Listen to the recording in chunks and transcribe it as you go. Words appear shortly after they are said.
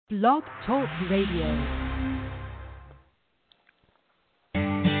Blog Talk Radio.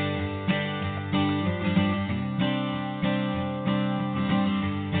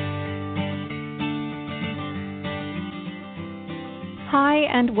 Hi,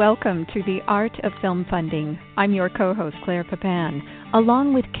 and welcome to The Art of Film Funding. I'm your co-host, Claire Papin,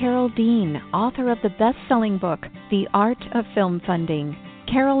 along with Carol Dean, author of the best-selling book, The Art of Film Funding.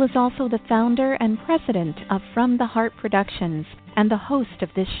 Carol is also the founder and president of From the Heart Productions and the host of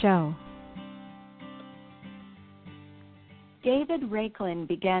this show. David Raiklin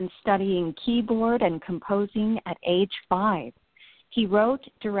began studying keyboard and composing at age 5. He wrote,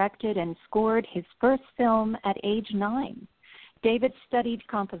 directed, and scored his first film at age 9. David studied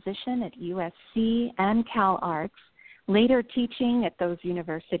composition at USC and Cal Arts, later teaching at those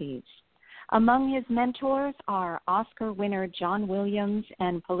universities. Among his mentors are Oscar winner John Williams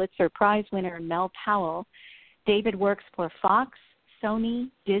and Pulitzer Prize winner Mel Powell. David works for Fox, Sony,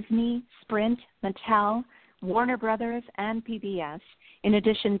 Disney, Sprint, Mattel, Warner Brothers, and PBS, in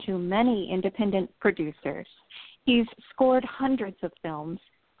addition to many independent producers. He's scored hundreds of films,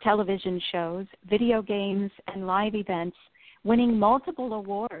 television shows, video games, and live events, winning multiple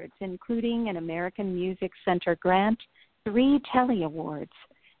awards, including an American Music Center grant, 3 Telly Awards,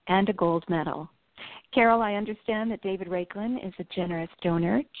 and a gold medal. Carol, I understand that David Raiklin is a generous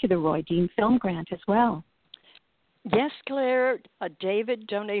donor to the Roy Dean Film Grant as well. Yes, Claire. David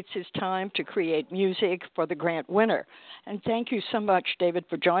donates his time to create music for the grant winner. And thank you so much, David,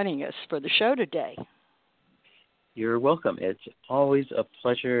 for joining us for the show today. You're welcome. It's always a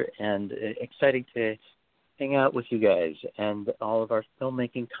pleasure and exciting to hang out with you guys and all of our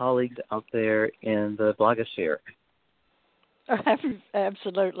filmmaking colleagues out there in the blogosphere.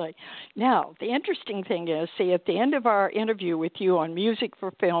 Absolutely. Now, the interesting thing is, at the end of our interview with you on Music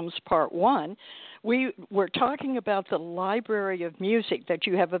for Films Part 1, we were talking about the library of music that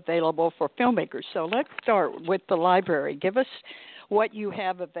you have available for filmmakers. So let's start with the library. Give us what you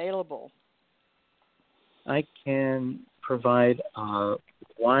have available. I can provide a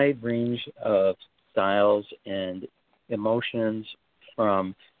wide range of styles and emotions,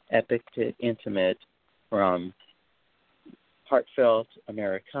 from epic to intimate, from heartfelt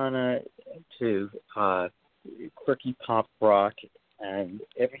Americana to quirky pop rock and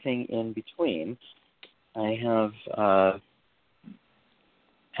everything in between. I have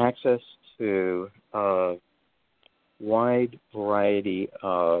access to a wide variety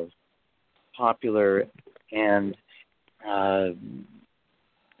of popular and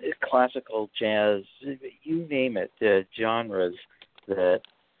classical jazz, you name it, genres that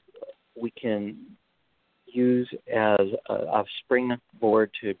we can use as a springboard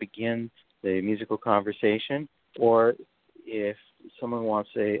to begin the musical conversation, or if someone wants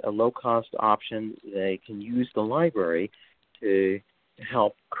a low-cost option, they can use the library to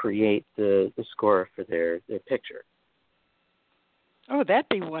help create the score for their picture. Oh, that'd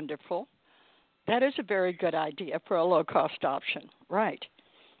be wonderful. That is a very good idea for a low-cost option. Right.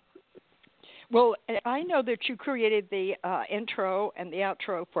 Well, I know that you created the intro and the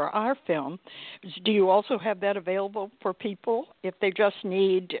outro for our film. Do you also have that available for people if they just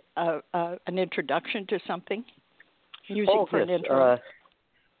need an introduction to something? Music for yes. an intro.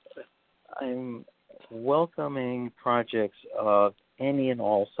 I'm welcoming projects of any and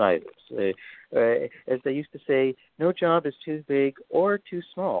all sizes. As they used to say, no job is too big or too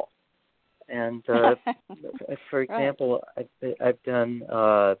small. And for example, right. I've done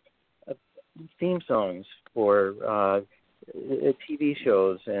theme songs for TV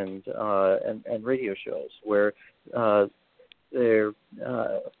shows and radio shows where they're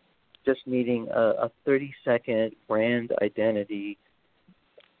just needing a 30-second brand identity,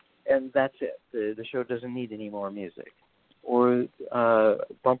 and that's it. The show doesn't need any more music. Or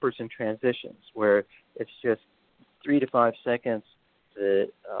bumpers and transitions where it's just 3 to 5 seconds that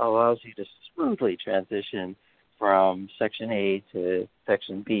allows you to smoothly transition from section A to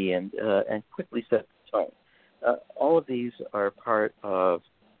section B and quickly set the tone. All of these are part of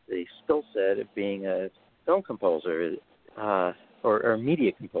the skill set of being a film composer or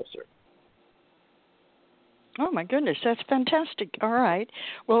media composer. Oh, my goodness, that's fantastic. All right.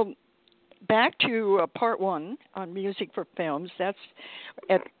 Well, back to part 1 on music for films. That's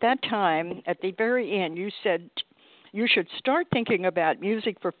at that time, at the very end, you said you should start thinking about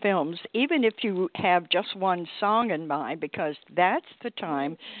music for films, even if you have just one song in mind, because that's the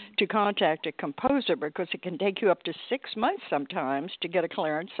time to contact a composer, because it can take you up to 6 months sometimes to get a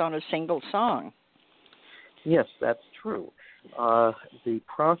clearance on a single song. Yes, that's true. The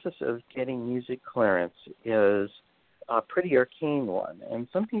process of getting music clearance is a pretty arcane one, and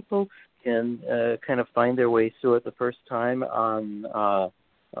some people can kind of find their way through it the first time on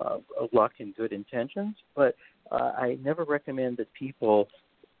luck and good intentions, but I never recommend that people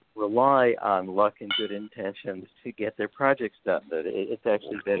rely on luck and good intentions to get their projects done. That it's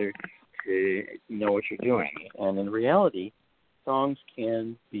actually better to know what you're doing. And in reality, songs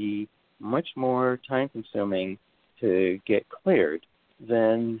can be much more time-consuming to get cleared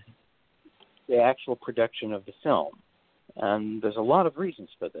than the actual production of the film. And there's a lot of reasons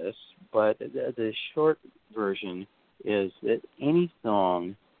for this, but the short version is that any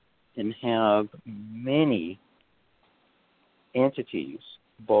song can have many entities,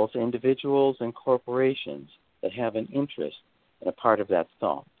 both individuals and corporations, that have an interest in a part of that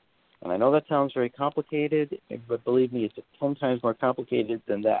song. And I know that sounds very complicated, but believe me, it's 10 times more complicated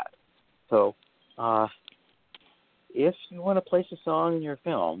than that. So if you want to place a song in your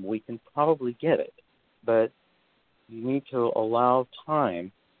film, we can probably get it, but you need to allow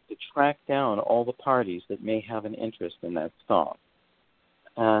time to track down all the parties that may have an interest in that song.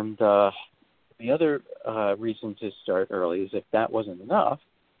 And the other reason to start early is, if that wasn't enough,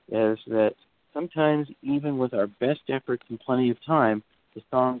 is that sometimes even with our best efforts and plenty of time, the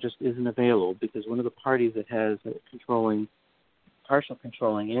song just isn't available because one of the parties that has a partial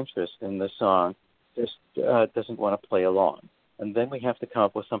controlling interest in the song just doesn't want to play along. And then we have to come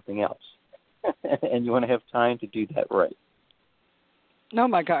up with something else. And you want to have time to do that right. Oh,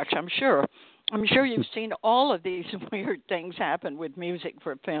 my gosh, I'm sure. I'm sure you've seen all of these weird things happen with music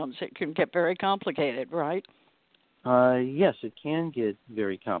for films. It can get very complicated, right? Yes, it can get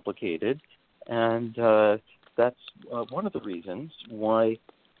very complicated. And that's one of the reasons why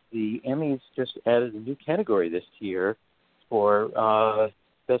the Emmys just added a new category this year for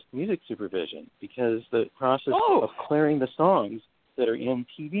Best Music Supervision, because the process of clearing the songs that are in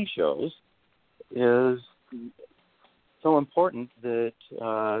TV shows is so important that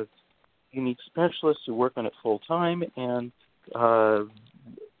you need specialists who work on it full time, and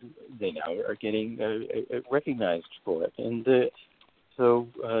they now are getting recognized for it. And so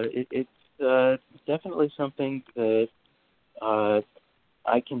it's definitely something that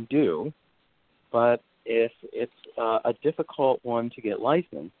I can do, but if it's a difficult one to get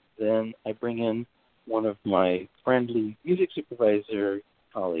licensed, then I bring in one of my friendly music supervisor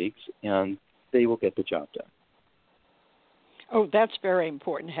colleagues, and they will get the job done. Oh, that's very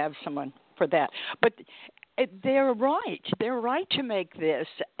important to have someone for that. But they're right. They're right to make this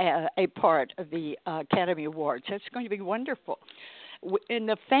a part of the Academy Awards. That's going to be wonderful. In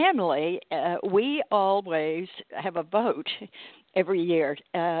the family, we always have a vote every year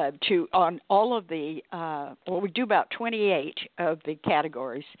on all of the, we do about 28 of the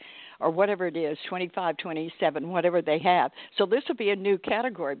categories, or whatever it is, 25, 27, whatever they have. So this will be a new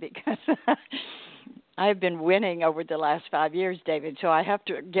category because I've been winning over the last 5 years, David, so I have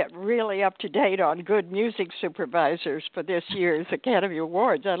to get really up to date on good music supervisors for this year's Academy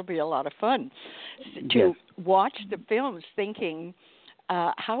Awards. That'll be a lot of fun to watch the films thinking,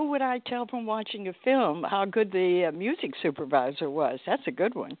 how would I tell from watching a film how good the music supervisor was? That's a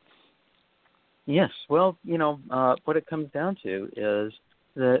good one. Yes. Well, what it comes down to is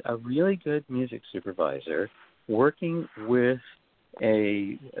that a really good music supervisor working with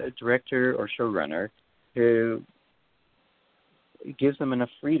a director or showrunner who gives them enough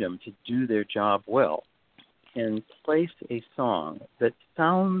freedom to do their job well and place a song that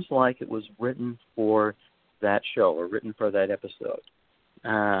sounds like it was written for that show or written for that episode.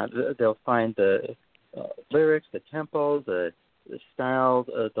 They'll find the lyrics, the tempo, the style.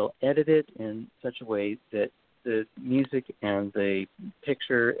 They'll edit it in such a way that the music and the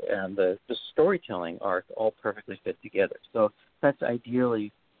picture and the storytelling arc all perfectly fit together. So that's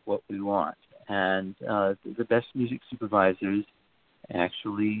ideally what we want. And the best music supervisors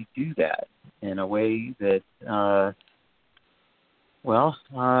actually do that in a way that,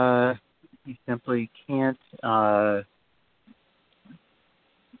 you simply can't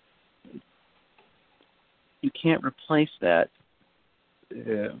replace that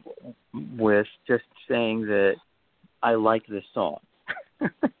with just saying that I like this song.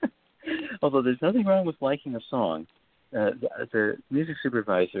 Although there's nothing wrong with liking a song, the music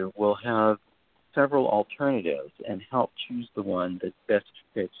supervisor will have several alternatives and help choose the one that best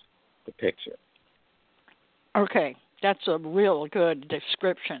fits the picture. Okay, that's a real good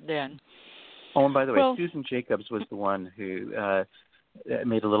description then. Oh, and by the way, Susan Jacobs was the one who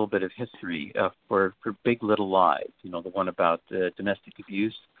made a little bit of history for Big Little Lies, the one about domestic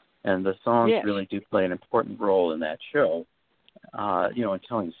abuse. And the songs really do play an important role in that show, in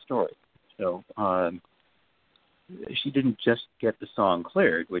telling the story. So she didn't just get the song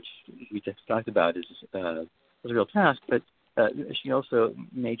cleared, which we just talked about was a real task, but she also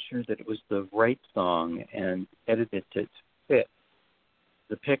made sure that it was the right song and edited it to fit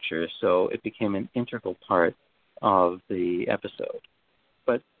the picture, so it became an integral part of the episode.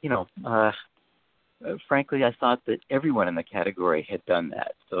 But, frankly, I thought that everyone in the category had done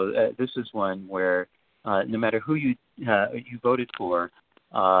that. So this is one where no matter who you voted for,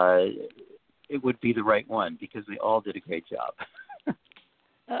 it would be the right one because they all did a great job.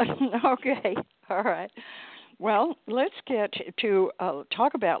 Okay, all right. Well, let's get to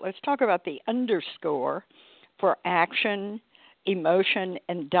talk about the underscore for action, emotion,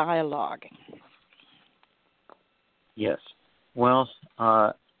 and dialogue. Yes. Well,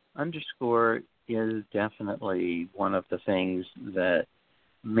 underscore is definitely one of the things that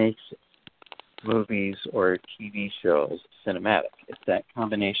makes movies or TV shows cinematic. It's that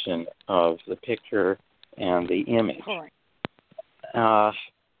combination of the picture and the image.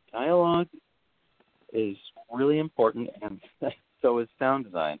 Dialogue is really important, and so is sound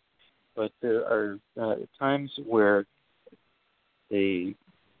design. But there are times where the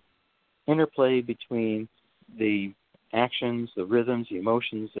interplay between the actions, the rhythms, the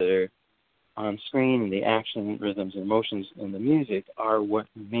emotions that are on screen, and the action, rhythms, and emotions in the music are what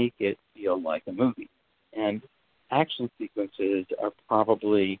make it feel like a movie. And action sequences are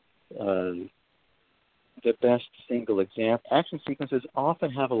probably the best single example. Action sequences often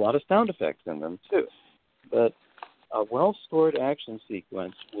have a lot of sound effects in them, too. But a well-scored action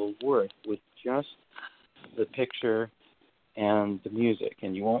sequence will work with just the picture and the music,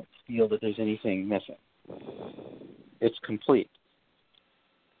 and you won't feel that there's anything missing. It's complete.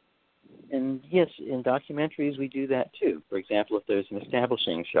 And yes, in documentaries we do that too. For example, if there's an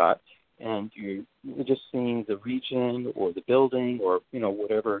establishing shot and you're just seeing the region or the building or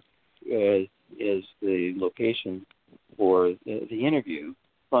whatever is the location for the interview,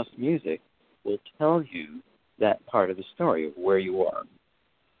 plus music will tell you that part of the story of where you are.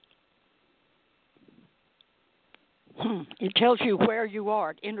 It tells you where you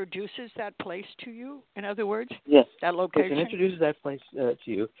are. It introduces that place to you, in other words? Yes. That location? It introduces that place to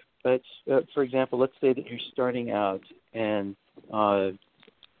you. But, for example, let's say that you're starting out and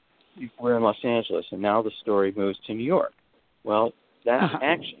we're in Los Angeles, and now the story moves to New York. Well, that's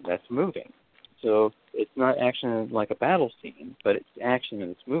action. That's moving. So it's not action like a battle scene, but it's action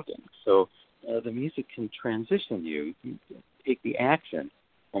and it's moving. So the music can transition you, take the action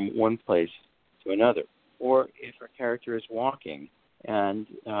from one place to another. Or if a character is walking and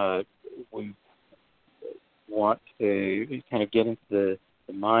we want to kind of get into the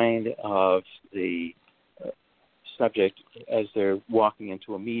mind of the subject as they're walking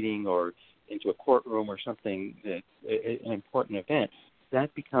into a meeting or into a courtroom or something, that an important event,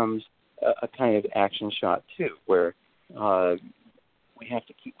 that becomes a kind of action shot too, where we have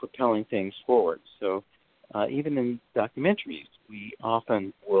to keep propelling things forward. So even in documentaries, we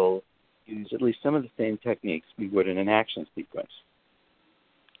often will use at least some of the same techniques we would in an action sequence.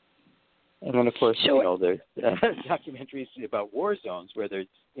 And then, of course, there's documentaries about war zones where there's,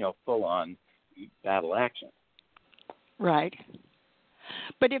 full-on battle action. Right.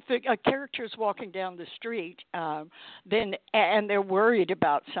 But if a character is walking down the street, then and they're worried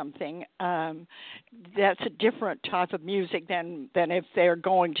about something, that's a different type of music than if they're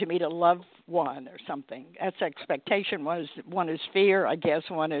going to meet a loved one or something. That's expectation. One is fear, I guess.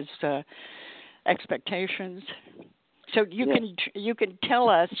 One is expectations. So you can tell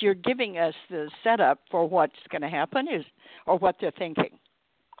us, you're giving us the setup for what's going to happen or what they're thinking.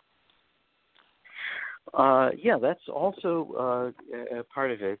 That's also a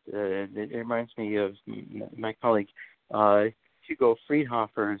part of it. It reminds me of my colleague Hugo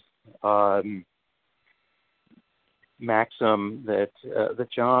Friedhofer's maxim that the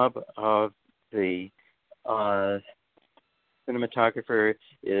job of the cinematographer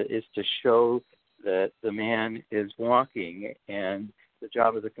is to show that the man is walking, and the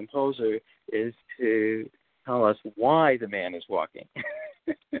job of the composer is to tell us why the man is walking.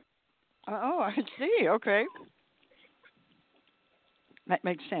 Oh, I see. Okay. That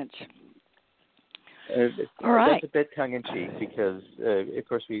makes sense. All right. That's a bit tongue-in-cheek because, of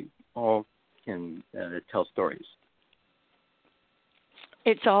course, we all can tell stories.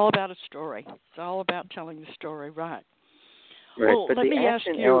 It's all about a story. It's all about telling the story, right? Right, well, but let the me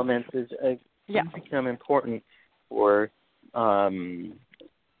action ask you, elements become important for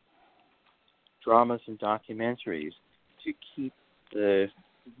dramas and documentaries to keep the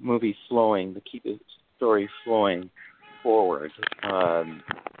movie flowing, to keep the story flowing forward.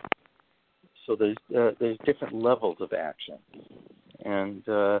 So there's different levels of action, and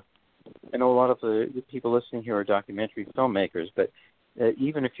I know a lot of the people listening here are documentary filmmakers, but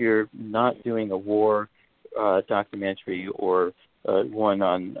even if you're not doing a war documentary or one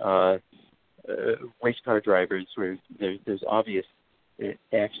on race car drivers where there's obvious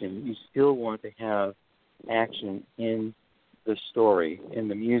action. You still want to have action in the story, in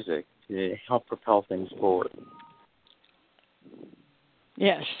the music, to help propel things forward.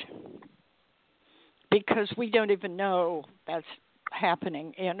 Yes, because we don't even know that's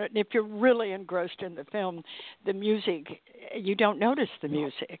happening. And if you're really engrossed in the film, the music, you don't notice the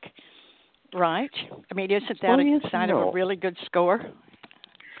music, right? I mean, isn't that a sign of a really good score?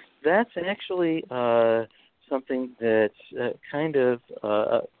 That's actually something that's kind of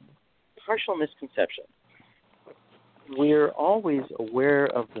a partial misconception. We're always aware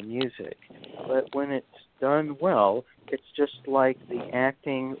of the music, but when it's done well, it's just like the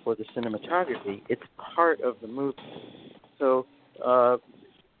acting or the cinematography. It's part of the movie. So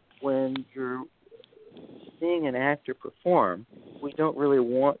when you're seeing an actor perform, we don't really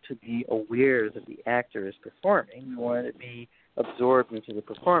want to be aware that the actor is performing. We want to be absorbed into the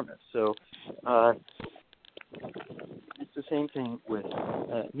performance. So it's the same thing with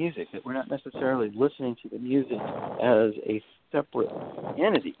music, that we're not necessarily listening to the music as a separate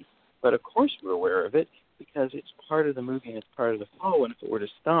entity, but of course we're aware of it because it's part of the movie and it's part of the flow, and if it were to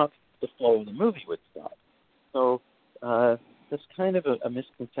stop, the flow of the movie would stop. So that's kind of a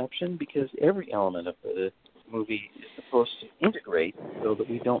misconception, because every element of the movie is supposed to integrate so that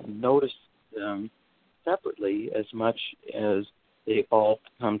we don't notice them separately as much as they all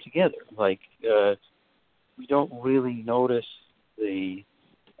come together. Like we don't really notice the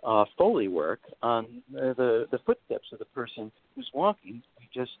Foley work on the footsteps of the person who's walking. We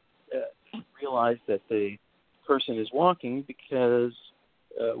just realize that the person is walking because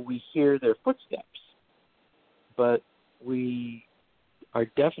we hear their footsteps. But we are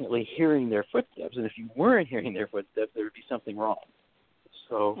definitely hearing their footsteps, and if you weren't hearing their footsteps, there would be something wrong.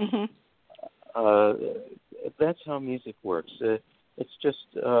 So that's how music works. It's just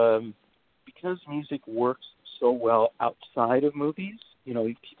because music works so well outside of movies,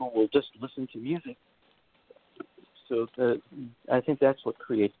 people will just listen to music. So I think that's what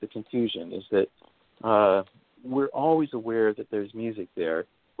creates the confusion, is that we're always aware that there's music there.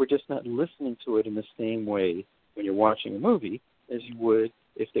 We're just not listening to it in the same way when you're watching a movie as you would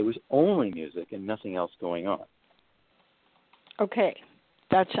if there was only music and nothing else going on. Okay,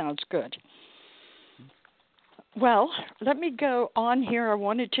 that sounds good. Well, let me go on here. I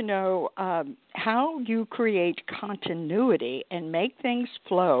wanted to know how you create continuity and make things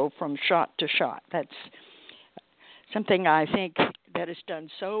flow from shot to shot. That's something I think that is done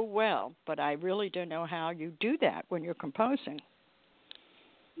so well, but I really don't know how you do that when you're composing.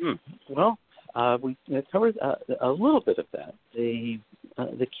 Well, we covered a little bit of that.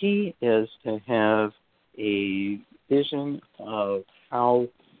 The key is to have a vision of how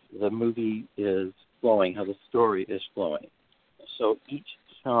the movie is flowing, how the story is flowing. So each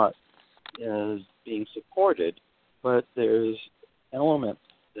shot is being supported, but there's elements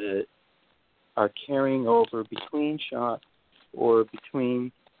that are carrying over between shots or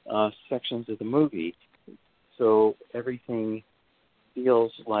between sections of the movie. So everything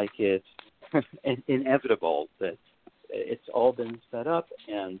feels like it's inevitable, that it's all been set up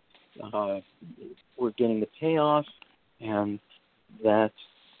and we're getting the payoff, and that's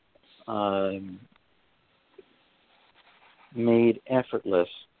made effortless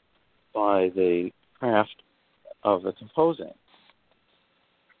by the craft of the composing.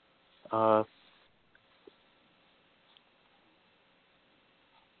 A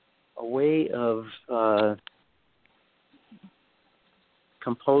way of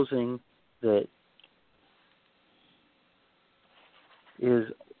composing that is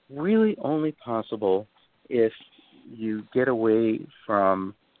really only possible if you get away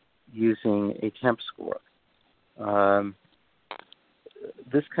from using a temp score.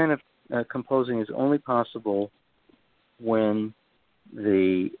 This kind of composing is only possible when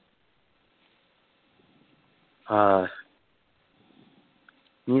the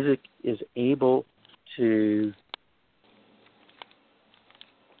music is able to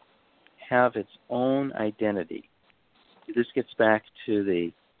have its own identity. This gets back to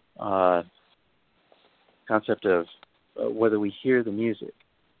the concept of whether we hear the music.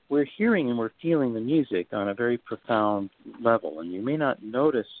 We're hearing and we're feeling the music on a very profound level, and you may not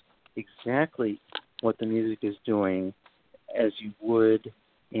notice exactly what the music is doing as you would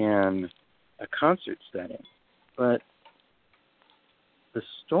in a concert setting, but the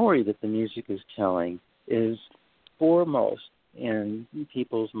story that the music is telling is foremost in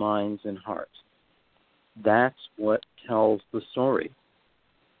people's minds and hearts. That's what tells the story.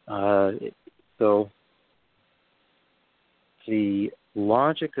 So the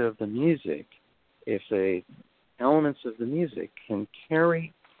logic of the music, if the elements of the music can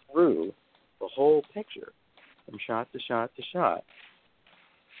carry through the whole picture from shot to shot to shot,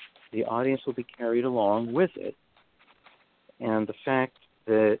 the audience will be carried along with it. And the fact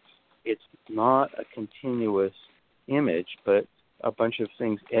that it's not a continuous image, but a bunch of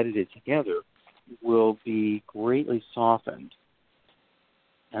things edited together will be greatly softened.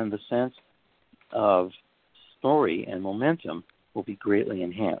 And the sense of story and momentum will be greatly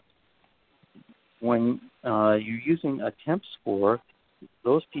enhanced. When you're using a temp score,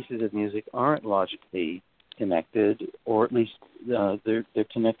 those pieces of music aren't logically connected, or at least they're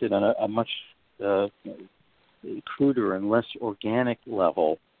connected on a much cruder and less organic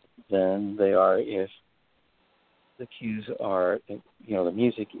level than they are if the cues are, the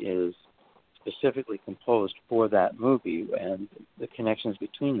music is specifically composed for that movie, and the connections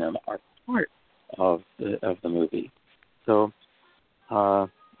between them are part of the movie. So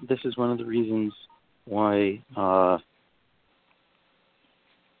this is one of the reasons why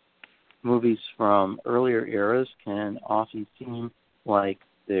movies from earlier eras can often seem like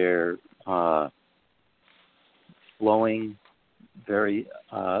they're flowing very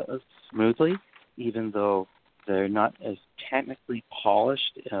smoothly, even though they're not as technically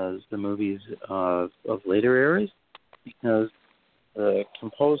polished as the movies of later eras, because the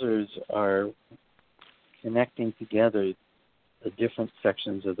composers are connecting together the different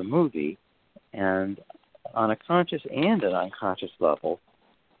sections of the movie, and on a conscious and an unconscious level,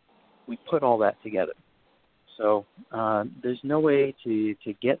 we put all that together. So there's no way to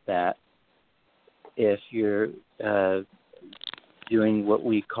get that if you're doing what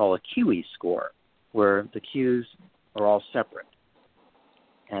we call a QE score, where the cues are all separate.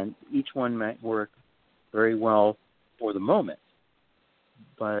 And each one might work very well for the moment,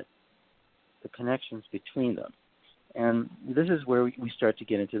 but the connections between them. And this is where we start to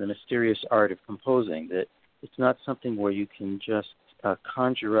get into the mysterious art of composing, that it's not something where you can just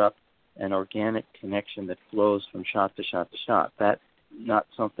conjure up an organic connection that flows from shot to shot to shot. That's not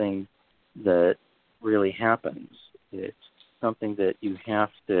something that really happens. It's something that you have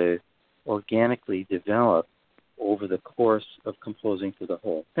to organically develop over the course of composing for the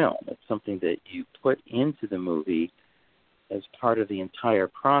whole film. It's something that you put into the movie as part of the entire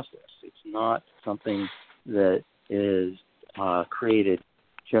process. It's not something that is created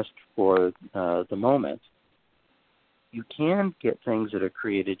just for the moment. You can get things that are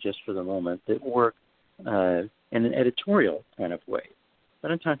created just for the moment that work in an editorial kind of way. But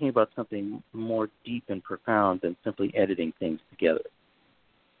I'm talking about something more deep and profound than simply editing things together.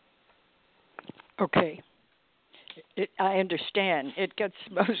 Okay. I understand. It gets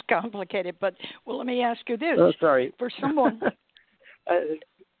most complicated, but let me ask you this. Oh, sorry. For someone,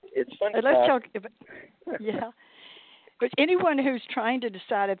 it's funny. Let's talk. Yeah. But anyone who's trying to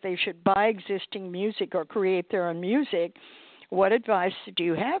decide if they should buy existing music or create their own music, what advice do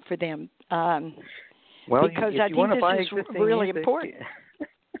you have for them? Well, because I think this is really music, important.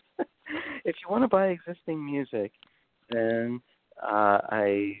 If you want to buy existing music, then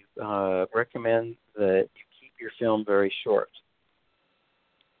I recommend that you keep your film very short.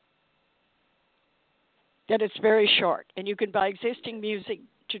 That it's very short, and you can buy existing music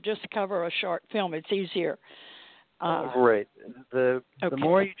to just cover a short film. It's easier. Right. The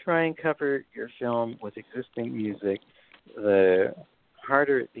more you try and cover your film with existing music, the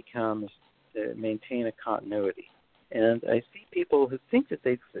harder it becomes to maintain a continuity. And I see people who think that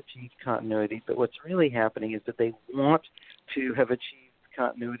they've achieved continuity, but what's really happening is that they want to have achieved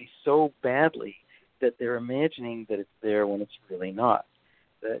continuity so badly that they're imagining that it's there when it's really not.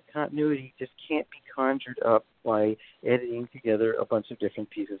 That continuity just can't be conjured up by editing together a bunch of different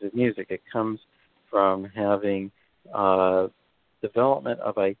pieces of music. It comes from having development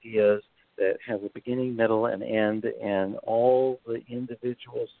of ideas that have a beginning, middle, and end, and all the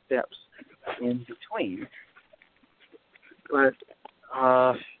individual steps in between. But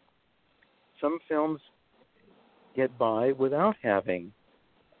some films get by without having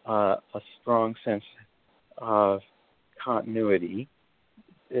a strong sense of continuity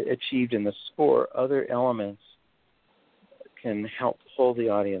achieved in the score. Other elements can help pull the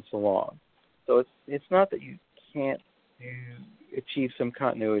audience along. So it's not that you can't achieve some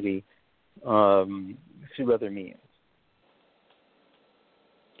continuity through other means.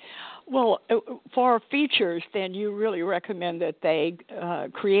 Well, for features, then you really recommend that they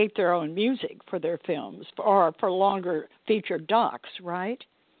create their own music for their films, or for longer feature docs, right?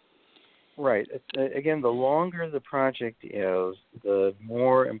 Right. Again, the longer the project is, the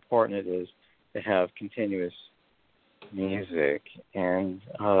more important it is to have continuous music. And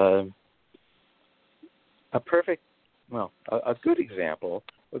a good example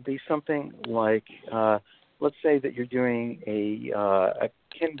would be something like, let's say that you're doing a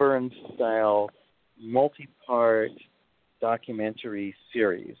Ken Burns-style multi-part documentary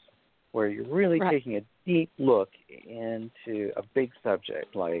series where you're really Right. taking a deep look into a big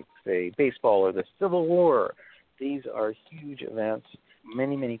subject like, say, baseball or the Civil War. These are huge events,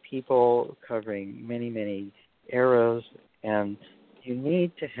 many, many people covering many, many eras, and you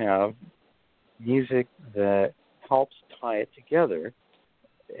need to have music that helps tie it together.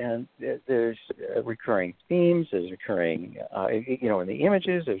 And there's recurring themes, there's recurring, in the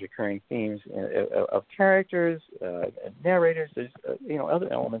images, there's recurring themes of characters, narrators, there's, other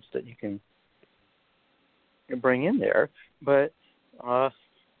elements that you can bring in there. But, for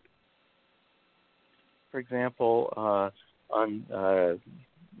example, on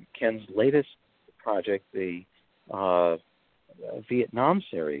Ken's latest project, the Vietnam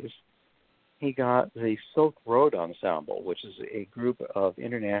series, he got the Silk Road Ensemble, which is a group of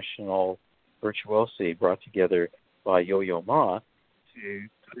international virtuosi brought together by Yo-Yo Ma to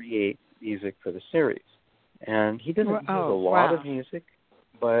create music for the series. And he doesn't use a lot of music,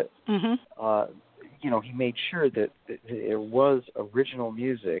 but he made sure that there was original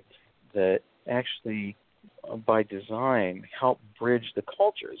music that actually, by design, helped bridge the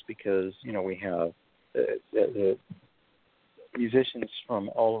cultures, because we have the musicians from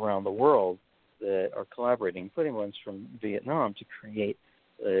all around the world that are collaborating, including ones from Vietnam, to create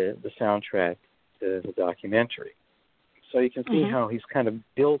the soundtrack to the documentary. So you can see how he's kind of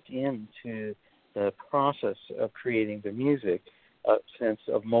built into the process of creating the music a sense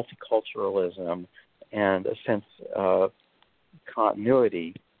of multiculturalism and a sense of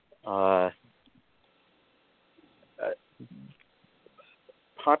continuity.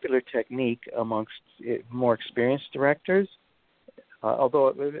 Popular technique amongst more experienced directors, although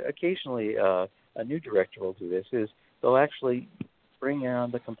occasionally a new director will do this, is they'll actually bring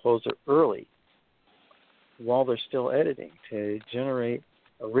on the composer early while they're still editing to generate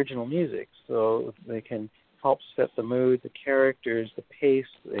original music, so they can help set the mood, the characters, the pace,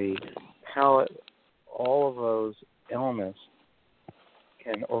 the palette. All of those elements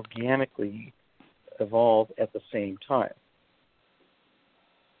can organically evolve at the same time.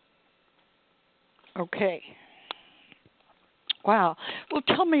 Okay. Wow. Well,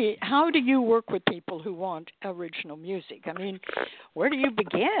 tell me, how do you work with people who want original music? I mean, where do you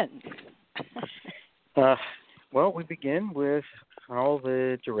begin? Well, we begin with how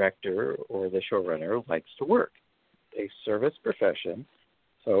the director or the showrunner likes to work. A service profession,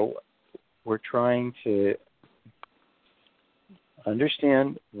 so we're trying to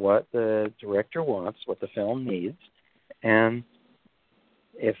understand what the director wants, what the film needs, and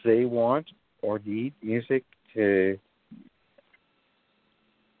if they want or need music to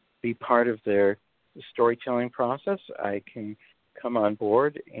be part of their storytelling process, I can come on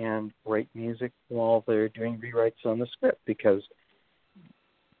board and write music while they're doing rewrites on the script, because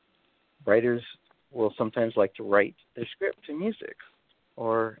writers will sometimes like to write their script to music,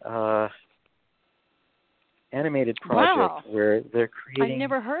 or animated project where they're creating... I've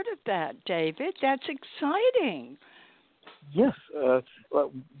never heard of that, David. That's exciting. Yes,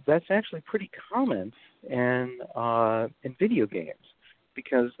 well, that's actually pretty common in video games,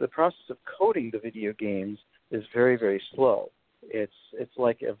 because the process of coding the video games is very, very slow. It's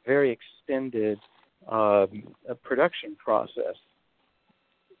like a very extended production process,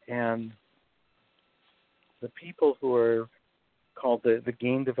 and the people who are called the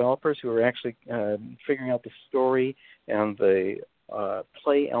game developers, who are actually figuring out the story and the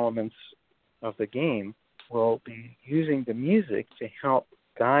play elements of the game, will be using the music to help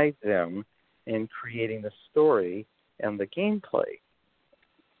guide them in creating the story and the gameplay.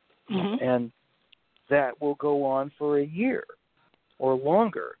 And that will go on for a year or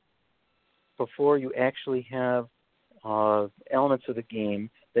longer before you actually have elements of the game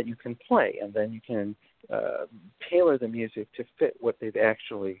that you can play, and then you can tailor the music to fit what they've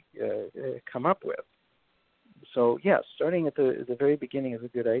actually come up with. So, yes, starting at the very beginning is a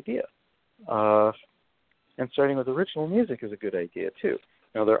good idea. And starting with original music is a good idea, too.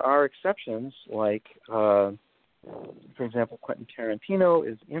 Now, there are exceptions, like, for example, Quentin Tarantino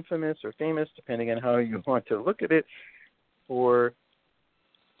is infamous or famous, depending on how you want to look at it, for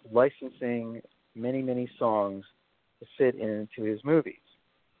licensing many, many songs to fit into his movies.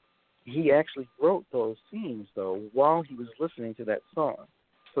 He actually wrote those scenes, though, while he was listening to that song.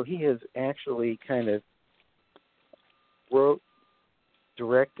 So he has actually kind of wrote,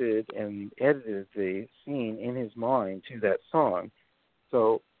 directed, and edited the scene in his mind to that song.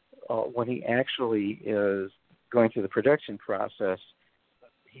 So when he actually is going through the production process,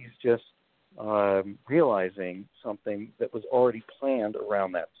 he's just realizing something that was already planned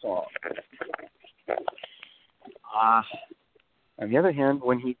around that song. On the other hand,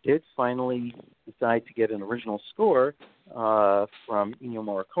 when he did finally decide to get an original score, from Ennio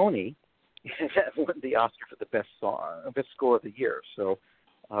Morricone that won the Oscar for the best score of the year. So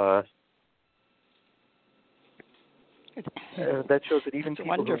that shows that even That's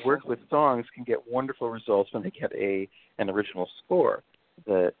people wonderful. who work with songs can get wonderful results when they get an original score.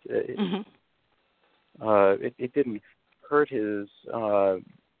 That it didn't hurt his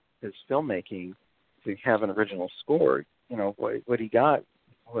filmmaking to have an original score. You know, what he got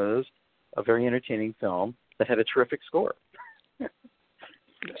was a very entertaining film that had a terrific score.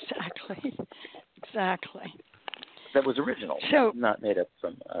 Exactly. That was original, so, not made up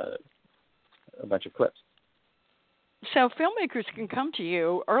from a bunch of clips. So filmmakers can come to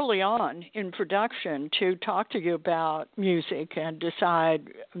you early on in production to talk to you about music and decide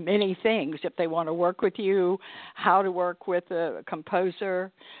many things. If they want to work with you, how to work with a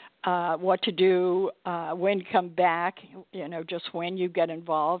composer, what to do, when to come back, you know, just when you get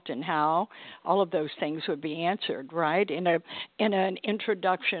involved and how. All of those things would be answered, right, in an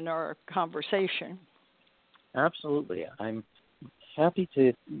introduction or conversation. Absolutely. I'm happy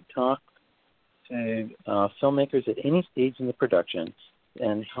to talk to filmmakers at any stage in the production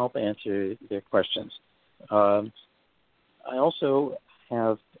and help answer their questions. I also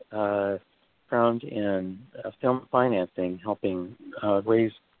have found in film financing helping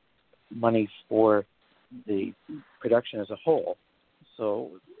raise money for the production as a whole.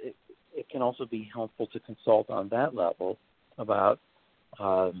 So it can also be helpful to consult on that level about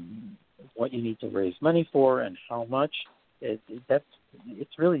what you need to raise money for and how much.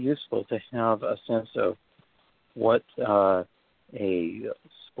 It's really useful to have a sense of what a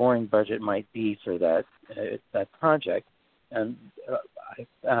scoring budget might be for that project. And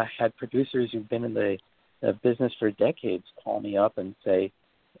I've had producers who've been in the business for decades call me up and say,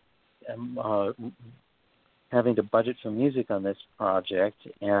 I'm having to budget for music on this project,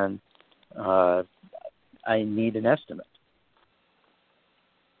 and I need an estimate.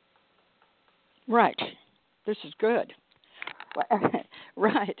 Right. This is good.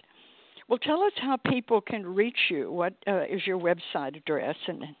 Right. Well, tell us how people can reach you. What is your website address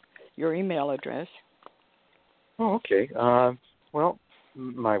and your email address? Oh, okay. Well,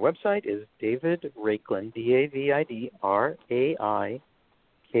 my website is David Raiklin,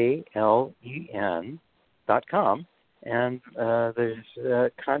 DavidRaiklен.com, and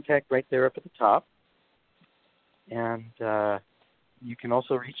there's contact right there up at the top. And you can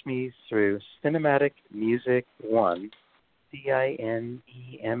also reach me through Cinematic Music One,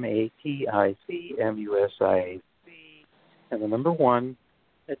 CINEMATICMUSIC, and the number 1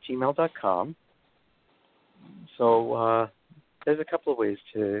 at gmail.com. So there's a couple of ways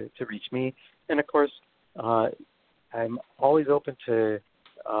to reach me. And, of course, I'm always open to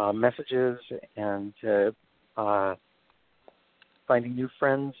messages and to finding new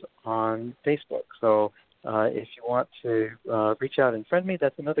friends on Facebook. So if you want to reach out and friend me,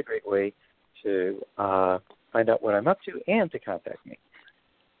 that's another great way to find out what I'm up to and to contact me.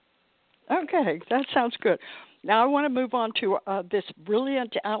 Okay, that sounds good. Now I want to move on to this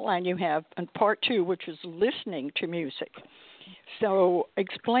brilliant outline you have in part 2, which is listening to music. So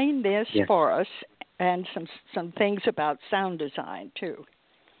explain this for us and some things about sound design too.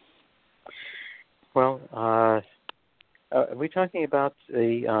 Well, are we talking about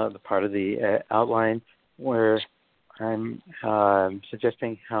the part of the outline where I'm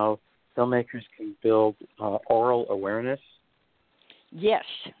suggesting how filmmakers can build oral awareness? Yes.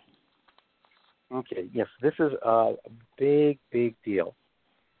 Okay, yes, this is a big, big deal.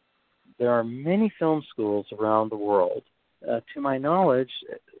 There are many film schools around the world. To my knowledge,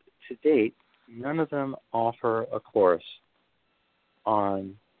 to date, none of them offer a course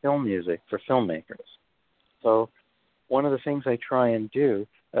on film music for filmmakers. So one of the things I try and do,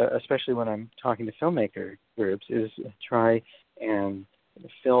 especially when I'm talking to filmmaker groups, is try and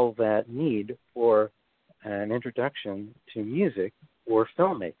fill that need for an introduction to music for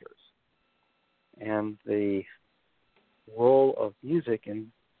filmmakers. And the role of music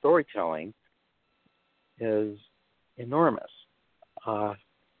in storytelling is enormous.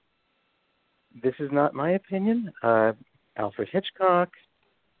 This is not my opinion. Alfred Hitchcock,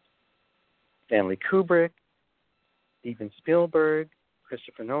 Stanley Kubrick, Steven Spielberg,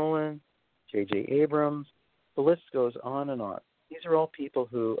 Christopher Nolan, J.J. Abrams, the list goes on and on. These are all people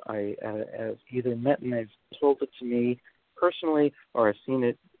who I have either met and they've told it to me personally, or I've seen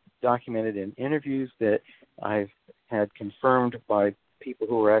it documented in interviews that I've had confirmed by people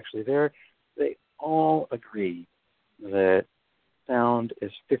who were actually there. They all agree that sound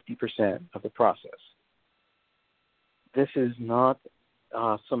is 50% of the process. This is not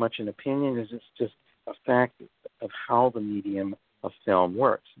so much an opinion as it's just a fact of how the medium of film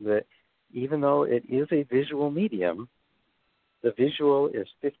works. That even though it is a visual medium, The visual is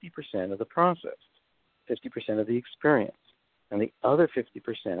 50% of the process, 50% of the experience, and the other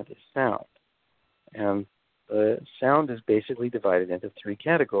 50% is sound. And the sound is basically divided into three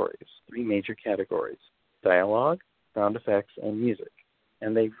categories, three major categories: dialogue, sound effects, and music.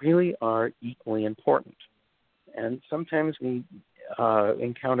 And they really are equally important. And sometimes we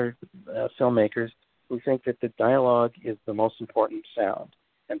encounter filmmakers who think that the dialogue is the most important sound.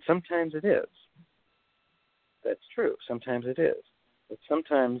 And sometimes it is. That's true. Sometimes it is. But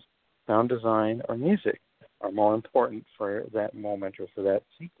sometimes sound design or music are more important for that moment or for that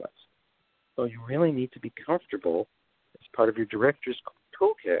sequence. So you really need to be comfortable as part of your director's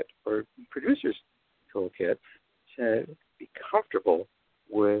toolkit or producer's toolkit to be comfortable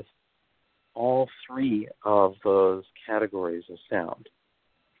with all three of those categories of sound.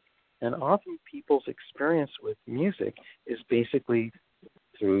 And often people's experience with music is basically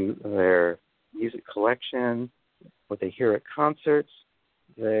through their music collection, what they hear at concerts,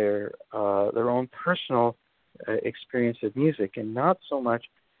 their own personal experience of music, and not so much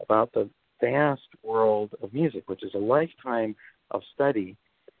about the vast world of music, which is a lifetime of study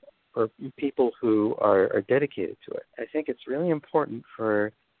for people who are dedicated to it. I think it's really important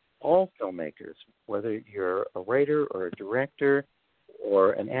for all filmmakers, whether you're a writer or a director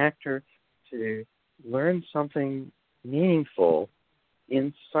or an actor, to learn something meaningful,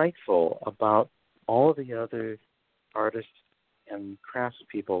 insightful about all the other artists and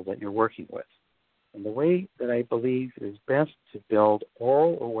craftspeople that you're working with. And the way that I believe is best to build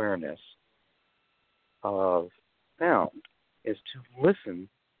oral awareness of sound is to listen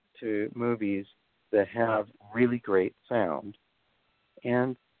to movies that have really great sound,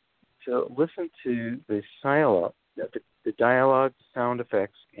 and to listen to the dialogue, sound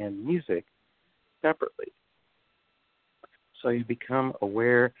effects, and music separately. So you become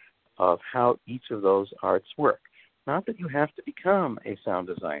aware of how each of those arts work. Not that you have to become a sound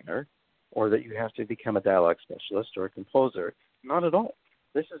designer or that you have to become a dialogue specialist or a composer. Not at all.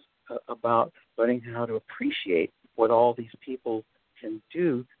 This is about learning how to appreciate what all these people can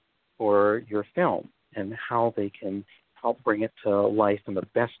do for your film and how they can help bring it to life in the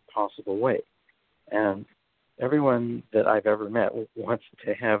best possible way. And everyone that I've ever met wants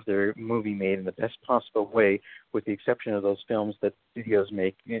to have their movie made in the best possible way, with the exception of those films that studios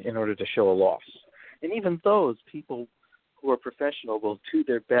make in order to show a loss. And even those people who are professional will do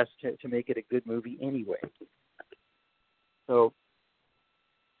their best to make it a good movie anyway. So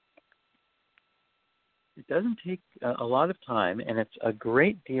it doesn't take a lot of time, and it's a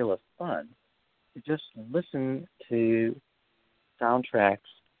great deal of fun to just listen to soundtracks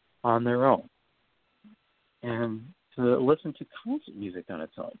on their own and to listen to concert music on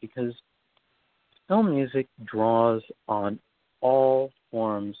its own, because film music draws on all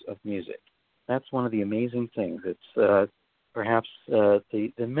forms of music. That's one of the amazing things. It's perhaps the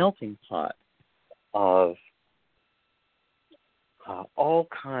melting pot of all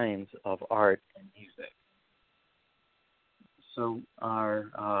kinds of art and music. So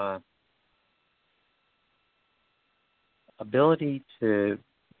our ability to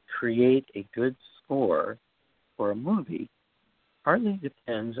create a good score for a movie partly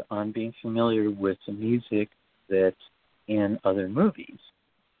depends on being familiar with the music that's in other movies,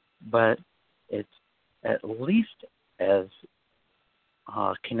 but it's at least as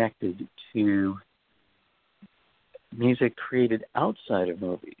connected to music created outside of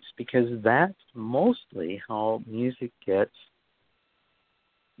movies, because that's mostly how music gets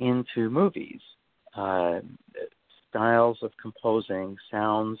into movies. Styles of composing,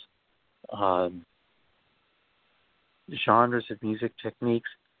 sounds, genres of music, techniques,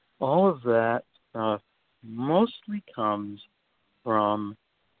 all of that mostly comes from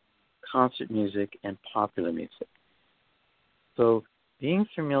concert music and popular music. So being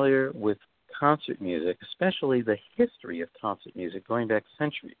familiar with concert music, especially the history of concert music going back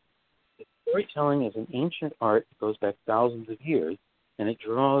centuries. Storytelling is an ancient art that goes back thousands of years, and it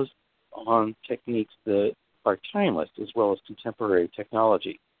draws on techniques that are timeless as well as contemporary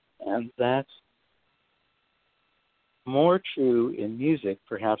technology. And that's more true in music,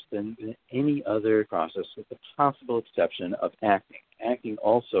 perhaps, than any other process, with the possible exception of acting. Acting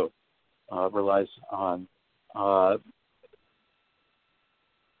also relies on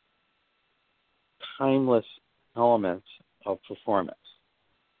timeless elements of performance.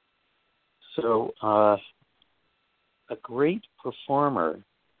 So a great performer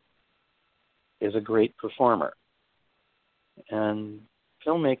is a great performer. And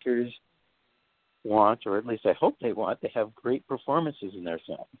filmmakers want, or at least I hope they want, to have great performances in their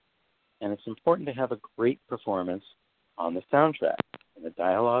film. And it's important to have a great performance on the soundtrack, in the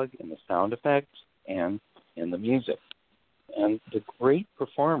dialogue, in the sound effects, and in the music. And the great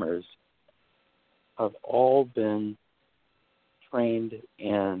performers have all been trained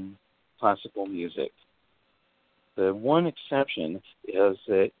in classical music. The one exception is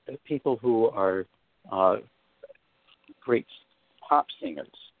that people who are great pop singers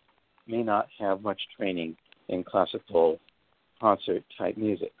may not have much training in classical concert-type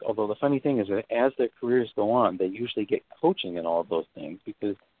music. Although the funny thing is that as their careers go on, they usually get coaching in all of those things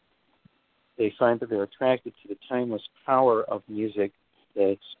because they find that they're attracted to the timeless power of music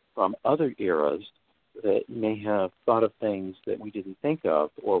that's from other eras that may have thought of things that we didn't think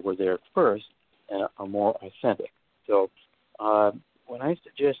of or were there first and are more authentic. So when I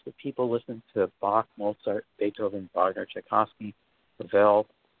suggest that people listen to Bach, Mozart, Beethoven, Wagner, Tchaikovsky, Ravel,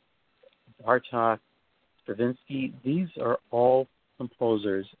 Bartok, Stravinsky, these are all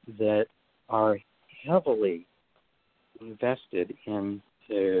composers that are heavily invested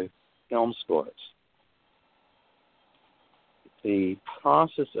into film scores. The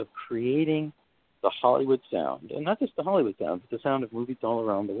process of creating the Hollywood sound, and not just the Hollywood sound, but the sound of movies all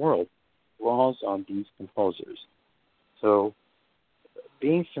around the world, draws on these composers. So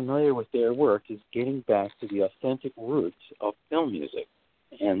being familiar with their work is getting back to the authentic roots of film music.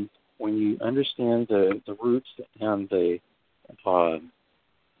 And when you understand the roots and the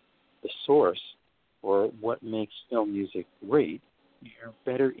source for what makes film music great, you're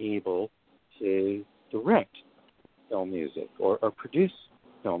better able to direct film music or produce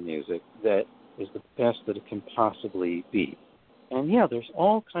film music that is the best that it can possibly be. And yeah, there's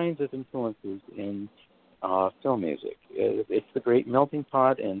all kinds of influences in film music. It's the great melting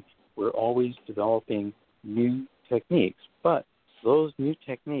pot, and we're always developing new techniques. But those new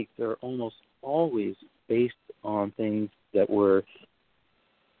techniques are almost always based on things that were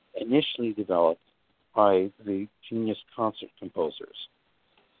initially developed by the genius concert composers.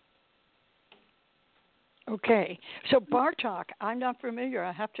 Okay, so Bartok, I'm not familiar.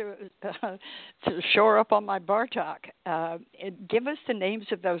 I have to shore up on my Bartok. Give us the names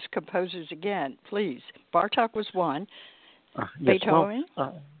of those composers again, please. Bartok was one. Yes, Beethoven?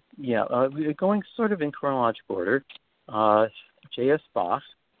 We're going sort of in chronological order. J.S. Bach,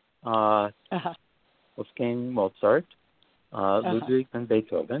 Wolfgang Mozart, Ludwig van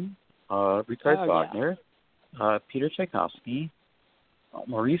Beethoven, Richard Wagner, Peter Tchaikovsky,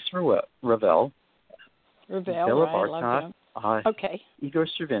 Maurice Ravel, Bela Bartok, Igor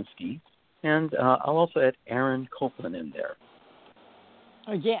Stravinsky, and I'll also add Aaron Copland in there.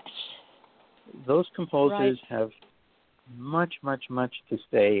 Oh, yes. Those composers have much, much, much to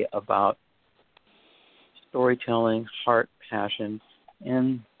say about storytelling, heart, passion,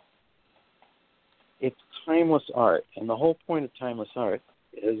 and it's timeless art. And the whole point of timeless art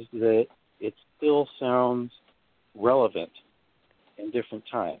is that it still sounds relevant in different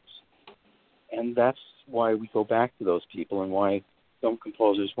times. And that's why we go back to those people and why film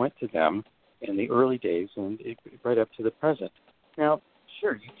composers went to them in the early days and right up to the present. Now,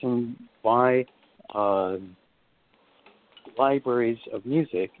 sure, you can buy libraries of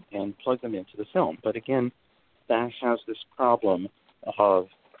music and plug them into the film. But again, that has this problem of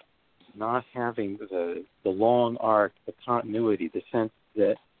not having the long arc, the continuity, the sense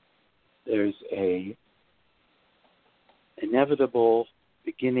that there's a inevitable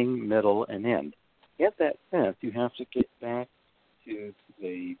beginning, middle, and end. To get that sense, you have to get back to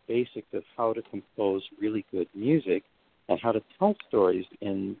the basics of how to compose really good music and how to tell stories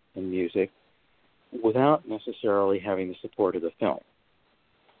in music without necessarily having the support of the film.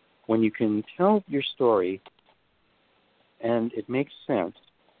 When you can tell your story and it makes sense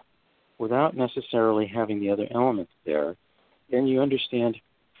without necessarily having the other elements there, then you understand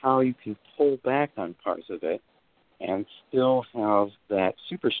how you can pull back on parts of it and still have that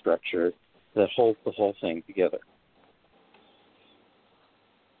superstructure that holds the whole thing together.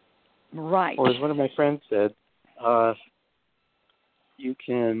 Right. Or as one of my friends said, you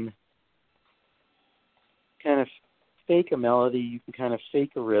can kind of fake a melody, you can kind of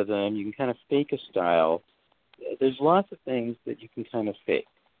fake a rhythm, you can kind of fake a style. There's lots of things that you can kind of fake.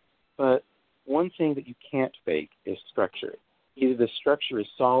 But one thing that you can't fake is structure. Either the structure is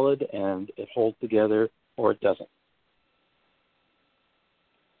solid and it holds together or it doesn't.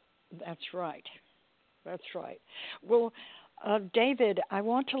 That's right. That's right. Well, David, I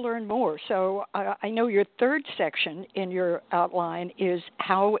want to learn more. So I know your third section in your outline is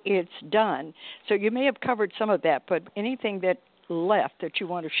how it's done. So you may have covered some of that, but anything that left that you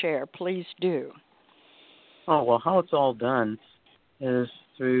want to share, please do. Oh, well, how it's all done is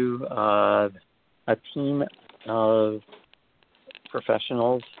through a team of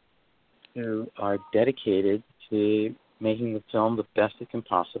professionals who are dedicated to making the film the best it can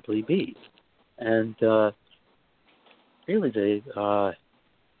possibly be. And really the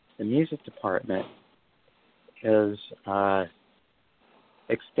music department is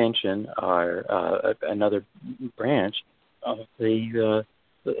extension or another branch of the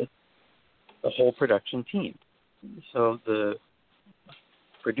whole production team. So the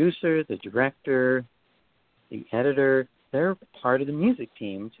producer, the director, the editor, they're part of the music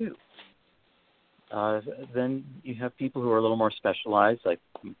team too. Then you have people who are a little more specialized, like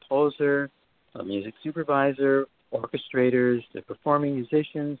composer, a music supervisor, orchestrators, the performing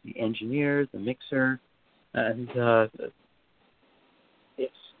musicians, the engineer, the mixer, and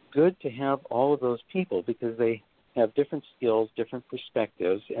it's good to have all of those people because they have different skills, different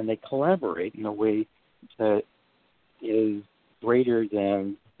perspectives, and they collaborate in a way that is greater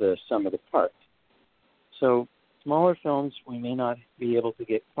than the sum of the parts. So smaller films, we may not be able to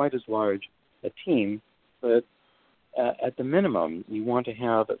get quite as large a team, but at the minimum, you want to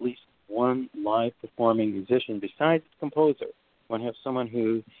have at least one live performing musician besides the composer. You want to have someone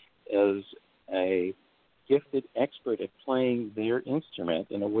who is a gifted expert at playing their instrument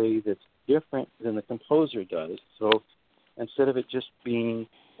in a way that's different than the composer does. So instead of it just being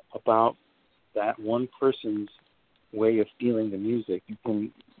about that one person's way of feeling the music, you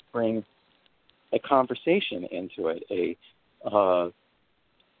can bring a conversation into it, a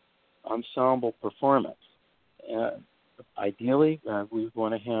ensemble performance. Ideally, we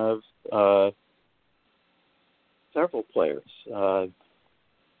want to have several players. I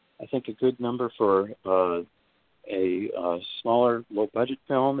think a good number for a smaller, low-budget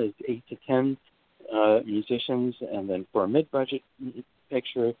film is 8 to 10 musicians, and then for a mid-budget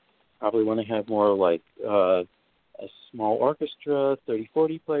picture, probably want to have more like a small orchestra, 30,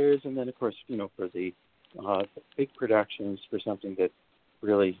 40 players, and then, of course, for the big productions, for something that's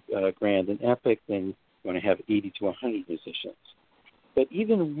really grand and epic, then you want to have 80 to 100 musicians. But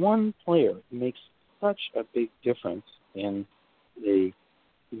even one player makes such a big difference in the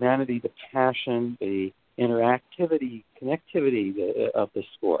humanity, the passion, the interactivity, connectivity of the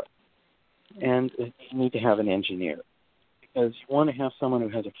score. And you need to have an engineer because you want to have someone who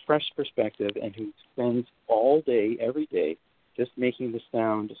has a fresh perspective and who spends all day, every day, just making the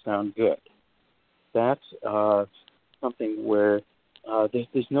sound good. That's something where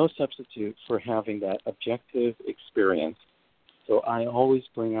there's no substitute for having that objective experience. So I always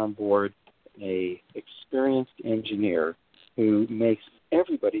bring on board a experienced engineer who makes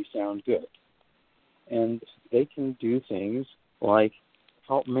everybody sound good. And they can do things like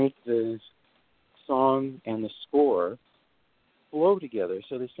help make the song and the score flow together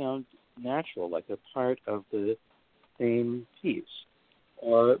so they sound natural, like they're part of the same piece.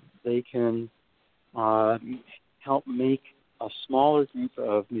 Or they can help make a smaller group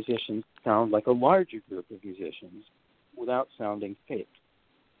of musicians sound like a larger group of musicians without sounding fake.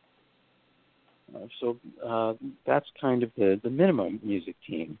 So that's kind of the minimum music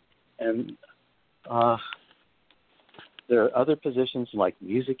team. And there are other positions like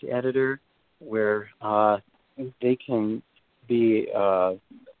music editor where they can be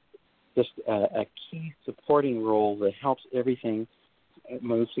just a key supporting role that helps everything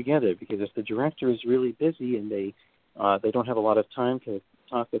move together. Because if the director is really busy and they don't have a lot of time to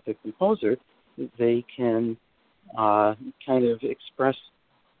talk with the composer, they can kind of express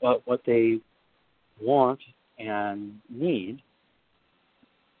what they want and need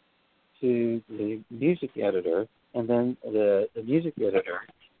to the music editor, and then the music editor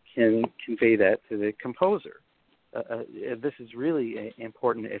can convey that to the composer. This is really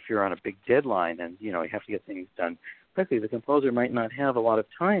important if you're on a big deadline and you have to get things done quickly. The composer might not have a lot of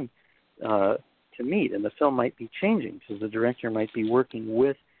time to meet, and the film might be changing, so the director might be working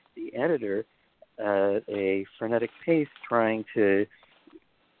with the editor at a frenetic pace trying to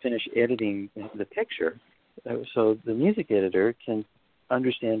finish editing the picture. So the music editor can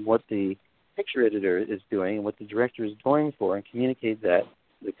understand what the picture editor is doing and what the director is going for and communicate that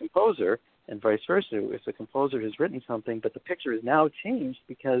to the composer, and vice versa. If the composer has written something but the picture is now changed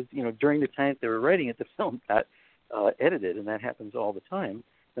because, during the time they were writing it, the film got edited, and that happens all the time,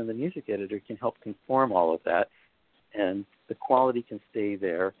 then the music editor can help conform all of that, and the quality can stay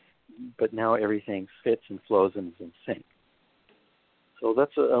there, but now everything fits and flows and is in sync. So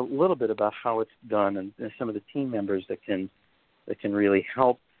that's a little bit about how it's done, and some of the team members that can really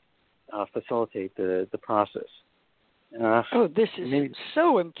help facilitate the process. This is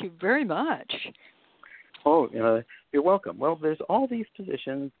thank you very much. You're welcome. Well, there's all these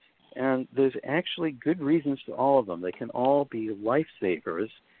positions, and there's actually good reasons for all of them. They can all be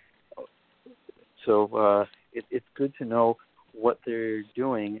lifesavers. So it's good to know what they're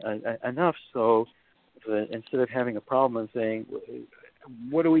doing enough so that instead of having a problem and saying,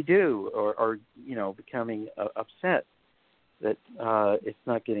 what do we do, or becoming upset, that it's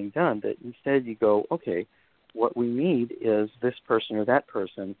not getting done, that instead you go, okay, what we need is this person or that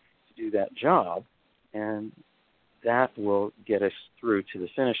person to do that job, and that will get us through to the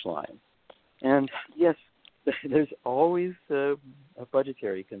finish line. And yes, there's always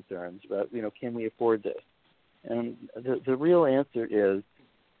budgetary concerns about, can we afford this? And the real answer is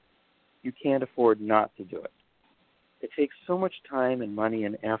you can't afford not to do it. It takes so much time and money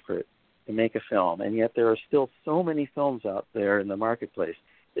and effort to make a film, and yet there are still so many films out there in the marketplace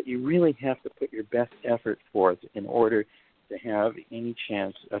that you really have to put your best effort forth in order to have any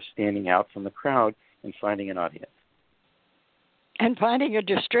chance of standing out from the crowd and finding an audience. And finding a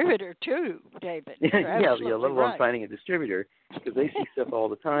distributor, too, David. Yeah, let alone finding a distributor, because they see stuff all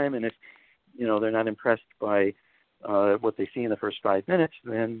the time, and if they're not impressed by what they see in the first 5 minutes,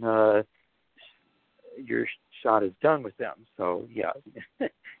 then your shot is done with them. So, yeah,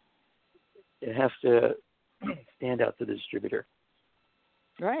 it has to stand out to the distributor.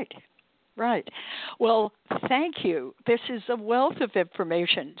 Right. Well, thank you. This is a wealth of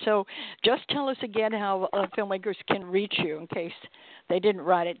information. So just tell us again how filmmakers can reach you in case they didn't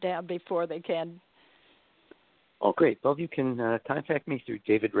write it down before they can. Oh, great. Well, you can contact me through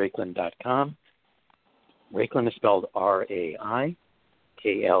davidrakelen.com. Rakelen is spelled Raiklen.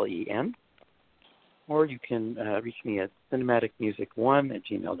 Or you can reach me at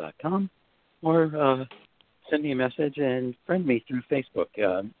cinematicmusic1@gmail.com, or send me a message and friend me through Facebook.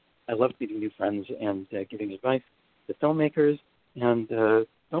 I love meeting new friends and giving advice to filmmakers. And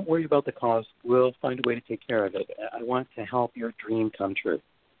don't worry about the cost. We'll find a way to take care of it. I want to help your dream come true.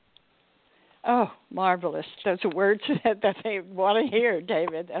 Oh, marvelous. Those are words that they want to hear,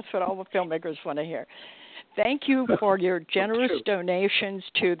 David. That's what all the filmmakers want to hear. Thank you for your generous donations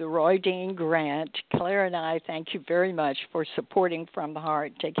to the Roy Dean Grant. Claire and I thank you very much for supporting From the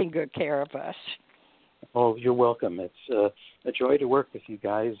Heart, taking good care of us. Oh, you're welcome. It's a joy to work with you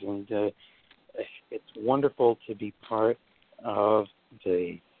guys, and it's wonderful to be part of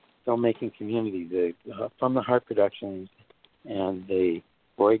the filmmaking community. The From the Heart Productions and the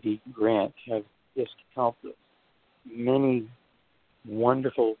Roy D. Grant have just helped many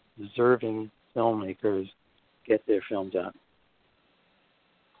wonderful, deserving filmmakers get their film done.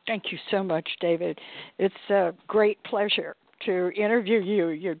 Thank you so much, David. It's a great pleasure to interview you.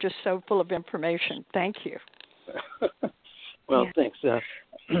 You're just so full of information. Thank you. Well, thanks. I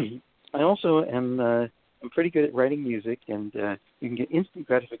also am I'm pretty good at writing music, and you can get instant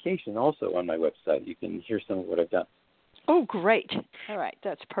gratification also on my website. You can hear some of what I've done. Oh, great. All right.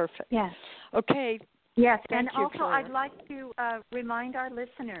 That's perfect. Yes. Okay. Yes, Thank and you, also Claire. I'd like to remind our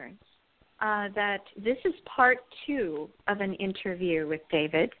listeners that this is part 2 of an interview with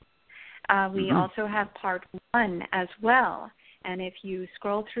David. We also have part 1 as well. And if you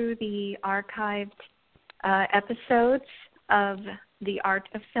scroll through the archived episodes of the Art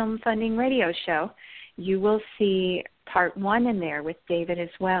of Film Funding radio show, you will see part 1 in there with David as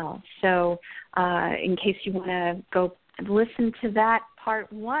well. So in case you want to go listen to that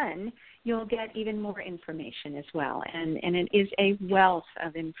part 1, you'll get even more information as well. And it is a wealth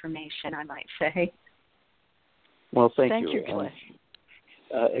of information, I might say. Well, thank you. you. Thank you, Clay.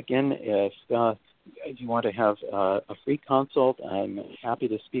 Again, if you want to have a free consult, I'm happy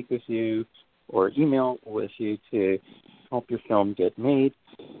to speak with you or email with you to help your film get made.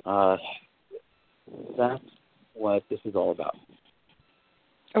 That's what this is all about.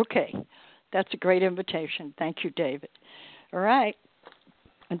 Okay. That's a great invitation. Thank you, David. All right.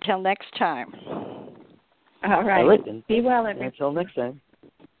 Until next time. All right. All right. Be well, everyone. Until next time.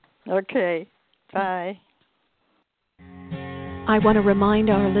 Okay. Bye. I want to remind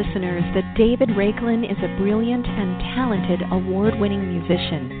our listeners that David Rakelen is a brilliant and talented award-winning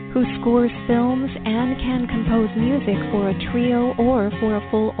musician who scores films and can compose music for a trio or for a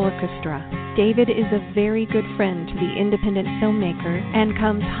full orchestra. David is a very good friend to the independent filmmaker and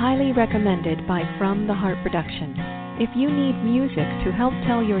comes highly recommended by From the Heart Productions. If you need music to help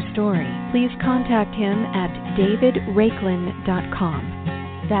tell your story, please contact him at davidrakelen.com.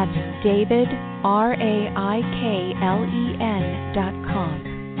 That's David, RAIKLEN.com.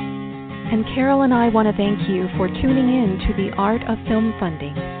 And Carol and I want to thank you for tuning in to the Art of Film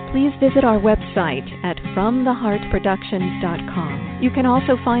Funding. Please visit our website at FromTheHeartProductions.com. You can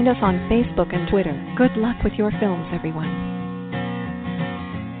also find us on Facebook and Twitter. Good luck with your films, everyone.